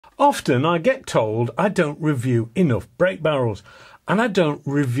Often I get told I don't review enough brake barrels, and I don't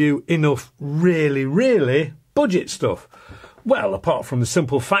review enough really budget stuff. Well, apart from the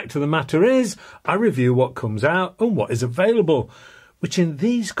simple fact of the matter is, I review what comes out and what is available, which in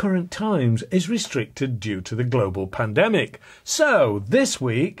these current times is restricted due to the global pandemic. So this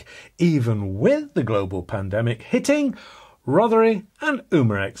week, even with the global pandemic hitting, Rothery and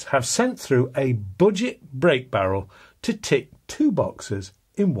Umarex have sent through a budget brake barrel to tick 2 boxes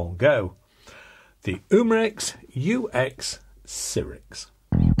in one go. The Umarex UX Syrix.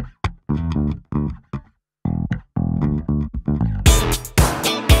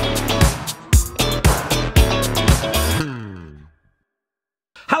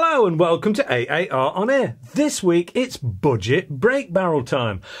 Hello and welcome to AAR On Air. This week it's budget brake barrel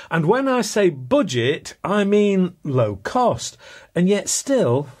time. And when I say budget, I mean low cost and yet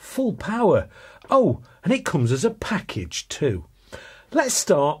still full power. Oh, and it comes as a package too. Let's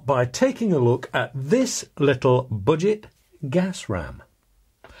start by taking a look at this little budget gas ram.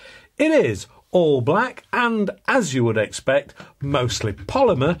 It is all black and, as you would expect, mostly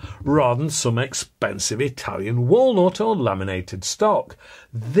polymer rather than some expensive Italian walnut or laminated stock.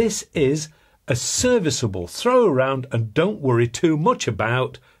 This is a serviceable throw around and don't worry too much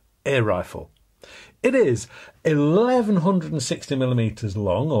about air rifle. It is 1160mm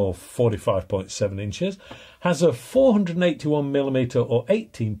long or 45.7 inches, has a 481mm or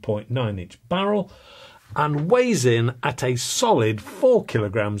 18.9 inch barrel, and weighs in at a solid 4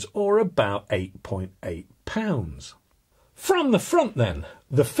 kilograms or about 8.8 pounds. From the front then,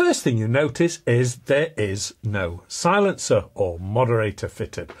 the first thing you notice is there is no silencer or moderator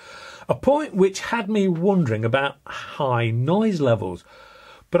fitted, a point which had me wondering about high noise levels.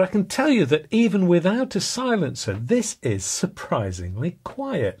 But I can tell you that even without a silencer, this is surprisingly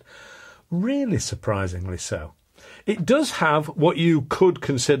quiet. Really surprisingly so. It does have what you could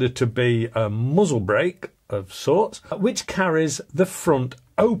consider to be a muzzle brake of sorts, which carries the front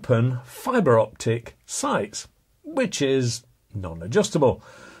open fibre optic sights, which is non-adjustable.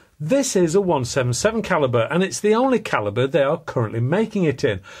 This is a 177 calibre and it's the only calibre they are currently making it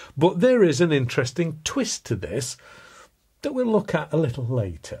in. But there is an interesting twist to this that we'll look at a little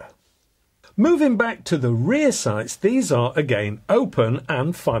later. Moving back to the rear sights, these are again open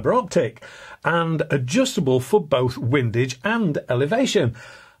and fibre optic and adjustable for both windage and elevation.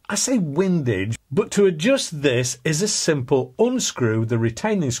 I say windage, but to adjust this is a simple unscrew the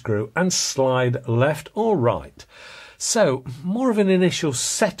retaining screw and slide left or right. So more of an initial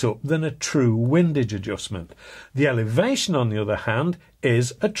setup than a true windage adjustment. The elevation, on the other hand,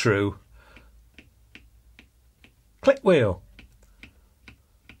 is a true click wheel.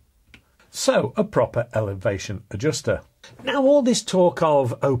 So a proper elevation adjuster. Now all this talk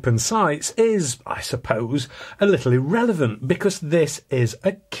of open sights is, I suppose, a little irrelevant because this is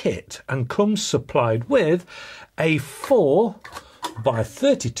a kit and comes supplied with a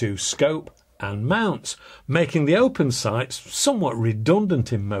 4x32 scope and mounts, making the open sights somewhat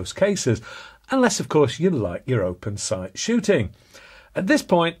redundant in most cases, unless of course you like your open sight shooting. At this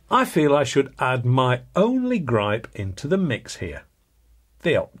point, I feel I should add my only gripe into the mix here: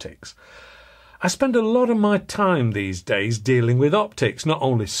 the optics. I spend a lot of my time these days dealing with optics, not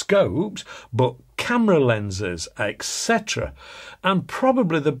only scopes, but camera lenses, etc. And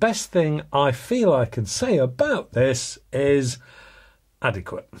probably the best thing I feel I can say about this is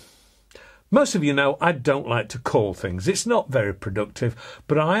adequate. Most of you know I don't like to call things. It's not very productive,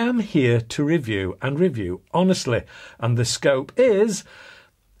 but I am here to review and review honestly, and the scope is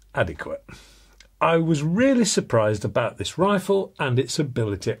adequate. I was really surprised about this rifle and its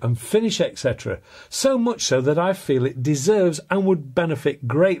ability and finish, etc. So much so that I feel it deserves and would benefit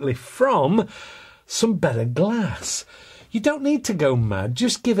greatly from some better glass. You don't need to go mad,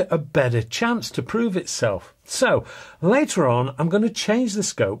 just give it a better chance to prove itself. So later on, I'm going to change the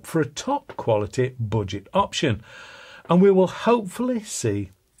scope for a top quality budget option, and we will hopefully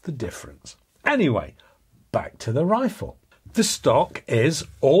see the difference. Anyway, back to the rifle. The stock is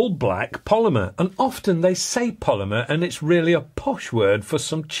all black polymer, and often they say polymer and it's really a posh word for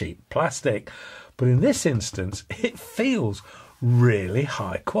some cheap plastic. But in this instance, it feels really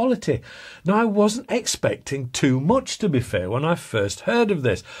high quality. Now, I wasn't expecting too much, to be fair, when I first heard of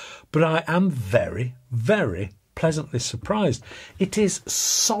this, but I am very pleasantly surprised. It is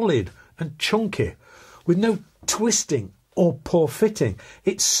solid and chunky with no twisting or poor fitting.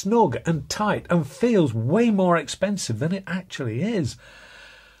 It's snug and tight and feels way more expensive than it actually is.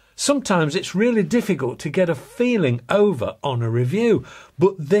 Sometimes it's really difficult to get a feeling over on a review,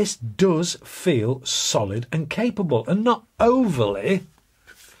 but this does feel solid and capable and not overly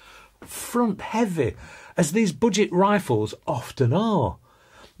front heavy, as these budget rifles often are.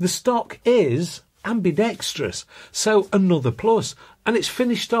 The stock is ambidextrous, so another plus, and it's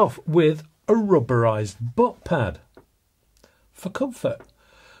finished off with a rubberised butt pad for comfort.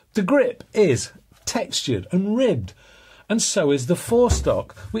 The grip is textured and ribbed, and so is the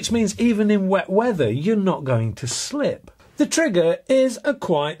forestock, which means even in wet weather you're not going to slip. The trigger is a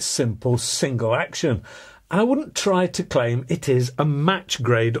quite simple single action, and I wouldn't try to claim it is a match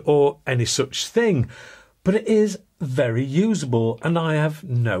grade or any such thing, but it is very usable and I have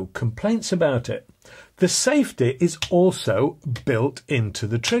no complaints about it. The safety is also built into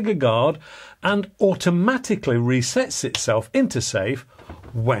the trigger guard and automatically resets itself into safe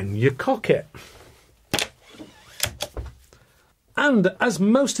when you cock it. And as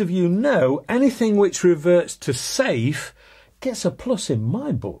most of you know, anything which reverts to safe gets a plus in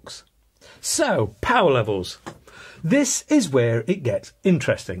my books. So, power levels. This is where it gets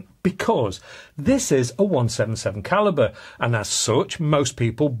interesting, because this is a 177 caliber, and as such most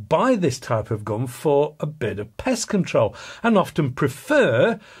people buy this type of gun for a bit of pest control and often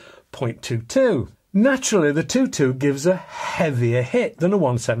prefer .22. Naturally the 22 gives a heavier hit than a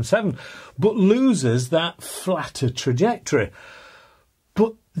 177 but loses that flatter trajectory.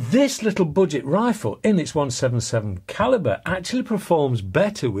 But this little budget rifle in its 177 caliber actually performs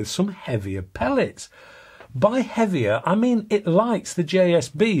better with some heavier pellets. By heavier, I mean it likes the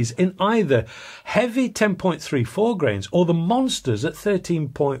JSBs in either heavy 10.34 grains or the monsters at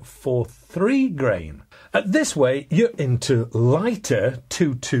 13.43 grain. At this way, you're into lighter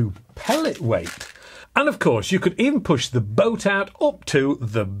 22 pellet weight. And of course, you could even push the boat out up to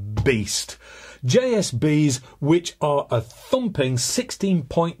the beast. JSBs, which are a thumping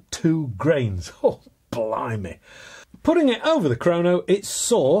 16.2 grains. Oh, blimey. Putting it over the chrono, it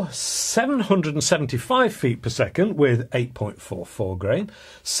saw 775 feet per second with 8.44 grain,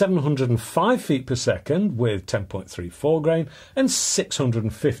 705 feet per second with 10.34 grain, and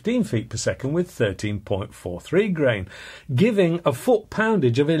 615 feet per second with 13.43 grain, giving a foot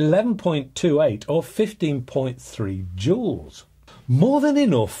poundage of 11.28 or 15.3 joules. More than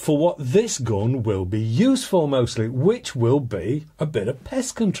enough for what this gun will be used for mostly, which will be a bit of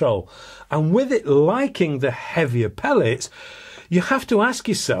pest control. And with it liking the heavier pellets, you have to ask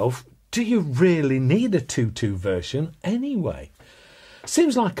yourself, do you really need a 2.2 version anyway?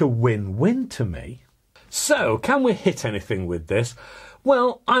 Seems like a win-win to me. So, can we hit anything with this?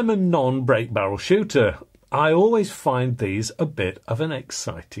 Well, I'm a non-break barrel shooter. I always find these a bit of an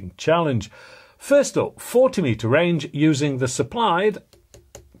exciting challenge. First up, 40 metre range using the supplied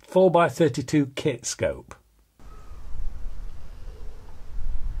 4x32 kit scope.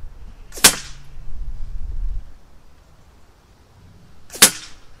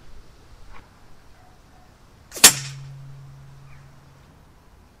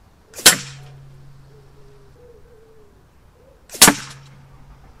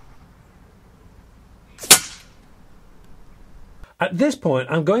 At this point,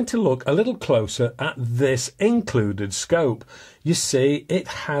 I'm going to look a little closer at this included scope. You see, it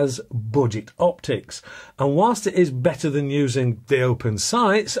has budget optics, and whilst it is better than using the open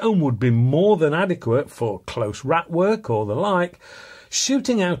sights and would be more than adequate for close rat work or the like,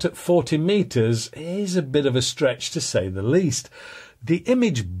 shooting out at 40 metres is a bit of a stretch to say the least. The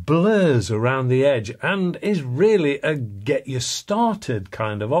image blurs around the edge and is really a get you started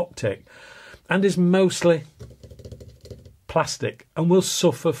kind of optic, and is mostly plastic and will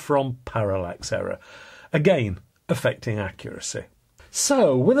suffer from parallax error, again affecting accuracy.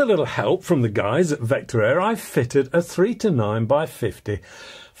 So with a little help from the guys at Vector Air, I've fitted a 3-9x50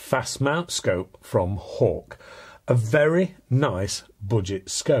 fast mount scope from Hawk, a very nice budget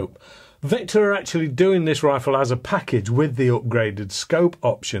scope. Vector are actually doing this rifle as a package with the upgraded scope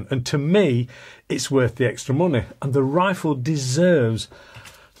option, and to me it's worth the extra money, and the rifle deserves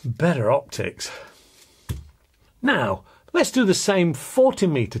better optics. Now let's do the same 40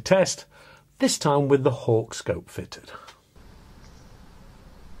 metre test, this time with the Hawk scope fitted.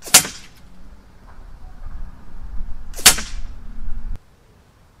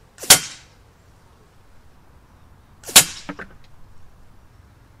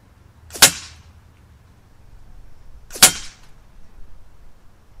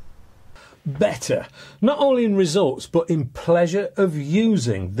 Better, not only in results but in pleasure of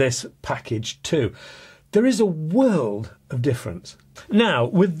using this package too. There is a world of difference. Now,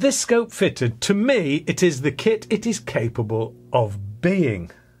 with this scope fitted, to me, it is the kit it is capable of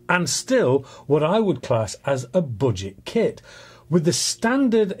being, and still what I would class as a budget kit. With the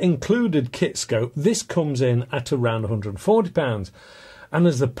standard included kit scope, this comes in at around £140, and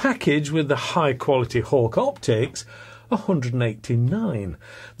as the package with the high quality Hawk optics, £189.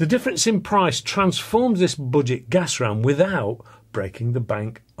 The difference in price transforms this budget gas round without breaking the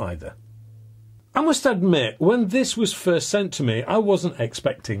bank either. I must admit, when this was first sent to me, I wasn't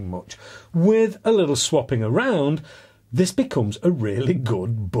expecting much. With a little swapping around, this becomes a really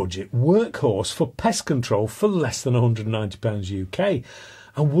good budget workhorse for pest control for less than £190 UK,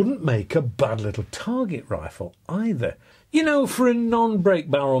 and wouldn't make a bad little target rifle either. You know, for a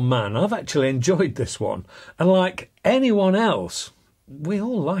non-break barrel man, I've actually enjoyed this one, and like anyone else, we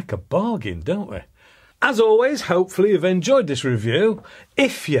all like a bargain, don't we? As always, hopefully you've enjoyed this review.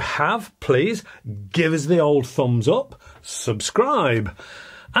 If you have, please give us the old thumbs up, subscribe,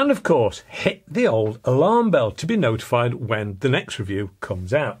 and of course hit the old alarm bell to be notified when the next review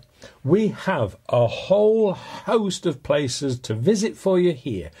comes out. We have a whole host of places to visit for you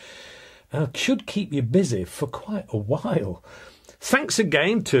here, and it should keep you busy for quite a while. Thanks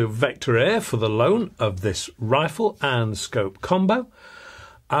again to Vector Air for the loan of this rifle and scope combo.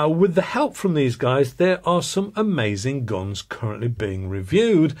 With the help from these guys, there are some amazing guns currently being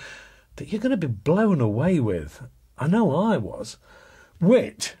reviewed that you're going to be blown away with. I know I was.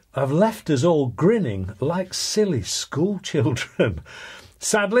 Which have left us all grinning like silly school children.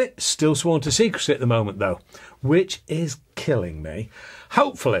 Sadly, still sworn to secrecy at the moment though, which is killing me.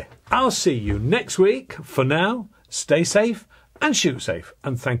 Hopefully, I'll see you next week. For now, stay safe and shoot safe.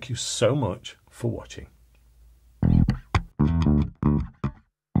 And thank you so much for watching.